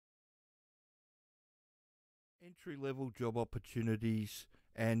Entry-level job opportunities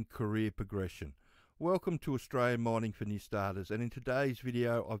and career progression. Welcome to Australian Mining for New Starters, and in today's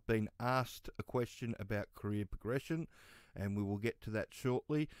video I've been asked a question about career progression and we will get to that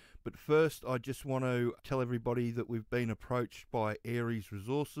shortly. But first I just want to tell everybody that we've been approached by Aries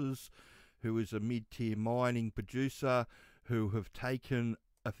Resources, who is a mid-tier mining producer who have taken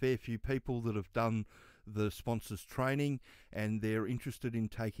a fair few people that have done the sponsors training, and they're interested in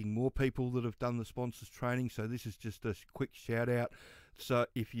taking more people that have done the sponsors training. So this is just a quick shout out. So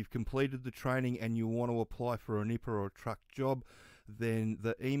if you've completed the training and you want to apply for a nipper or a truck job, then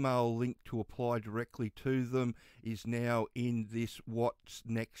the email link to apply directly to them is now in this What's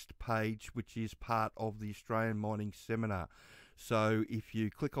Next page, which is part of the Australian Mining Seminar. So if you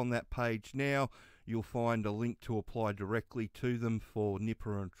click on that page now, you'll find a link to apply directly to them for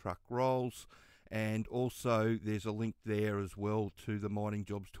nipper and truck roles. And also there's a link there as well to the mining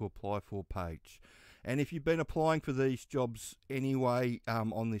jobs to apply for page. And if you've been applying for these jobs anyway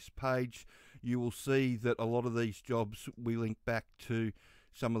on this page, you will see that a lot of these jobs we link back to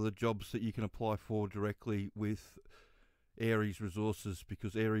some of the jobs that you can apply for directly with Aries Resources,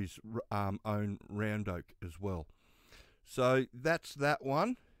 because Aries own Round Oak as well. So that's that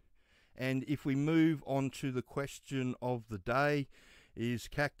one. And if we move on to the question of the day, is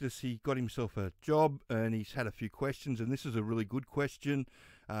Cactus, he got himself a job and he's had a few questions, and this is a really good question.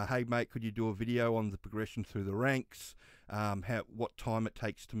 Hey mate, could you do a video on the progression through the ranks, what time it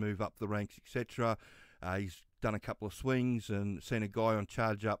takes to move up the ranks, etc. He's done a couple of swings and seen a guy on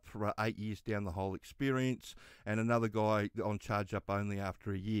charge up for 8 years down the whole experience, and another guy on charge up only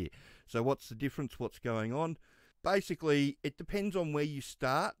after a year. So what's the difference? What's going on? Basically, it depends on where you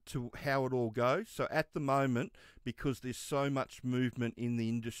start to how it all goes. So at the moment, because there's so much movement in the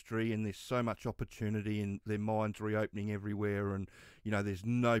industry and there's so much opportunity and their mines reopening everywhere, and there's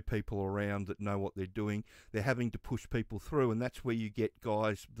no people around that know what they're doing, they're having to push people through, and that's where you get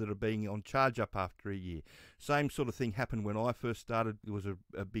guys that are being on charge up after a year. Same sort of thing happened when I first started. There was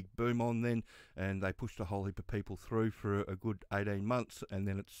a big boom on then, and they pushed a whole heap of people through for a good 18 months and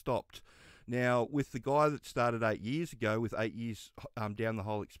then it stopped. Now with the guy that started 8 years ago, with 8 years down the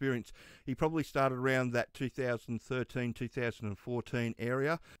whole experience, he probably started around that 2013, 2014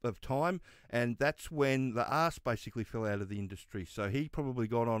 area of time, and that's when the arse basically fell out of the industry. So he probably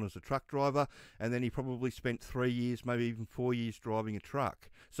got on as a truck driver, and then he probably spent 3 years, maybe even 4 years driving a truck.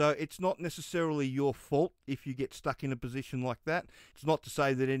 So it's not necessarily your fault if you get stuck in a position like that. It's not to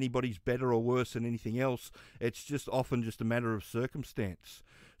say that anybody's better or worse than anything else. It's just often just a matter of circumstance.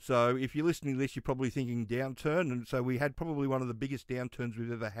 So if you're listening to this, you're probably thinking downturn, and so we had probably one of the biggest downturns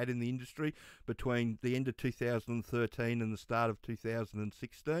we've ever had in the industry between the end of 2013 and the start of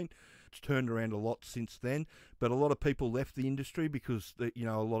 2016. It's turned around a lot since then, but a lot of people left the industry because a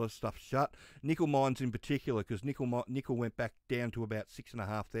lot of stuff shut. Nickel mines in particular, because nickel went back down to about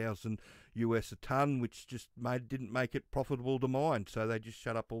 $6,500 US a ton, which just didn't make it profitable to mine, so they just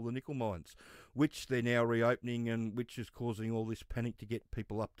shut up all the nickel mines, which they're now reopening, and which is causing all this panic to get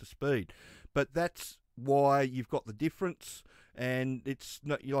people up to speed. But that's why you've got the difference, and it's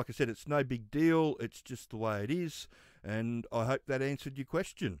not, like I said, it's no big deal. It's just the way it is, and I hope that answered your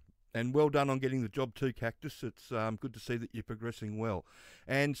question. And well done on getting the job too, Cactus. It's good to see that you're progressing well.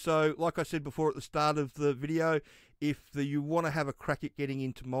 And so, like I said before at the start of the video, if you want to have a crack at getting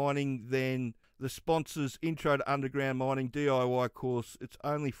into mining, then the sponsors Intro to Underground Mining DIY course, it's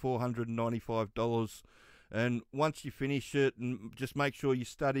only $495. And once you finish it, and just make sure you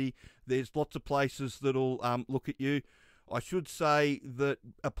study, there's lots of places that'll look at you. I should say that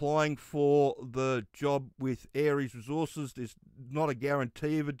applying for the job with Aries Resources, there's not a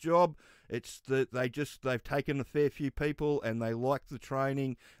guarantee of a job. It's that they've taken a fair few people and they like the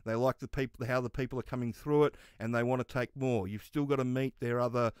training, they like the people, how the people are coming through it, and they want to take more. You've still got to meet their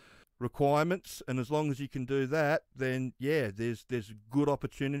other requirements, and as long as you can do that, then yeah, there's good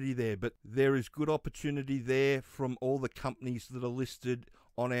opportunity there. But there is good opportunity there from all the companies that are listed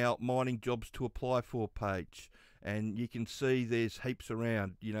on our mining jobs to apply for page, and you can see there's heaps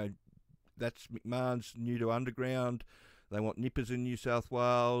around. That's McMahon's new to underground. They want nippers in New South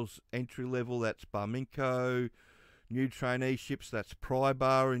Wales. Entry level, that's Barminco. New traineeships, that's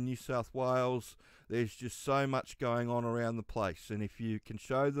Prybar in New South Wales. There's just so much going on around the place, and if you can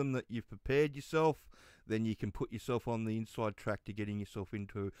show them that you've prepared yourself, then you can put yourself on the inside track to getting yourself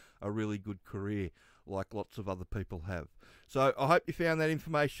into a really good career, like lots of other people have. So I hope you found that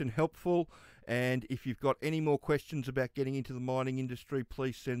information helpful, and if you've got any more questions about getting into the mining industry,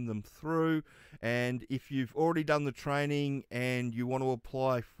 please send them through. And if you've already done the training and you want to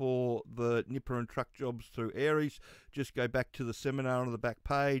apply for the nipper and truck jobs through Aries, just go back to the seminar on the back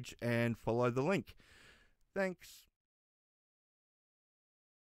page and follow the link. Thanks.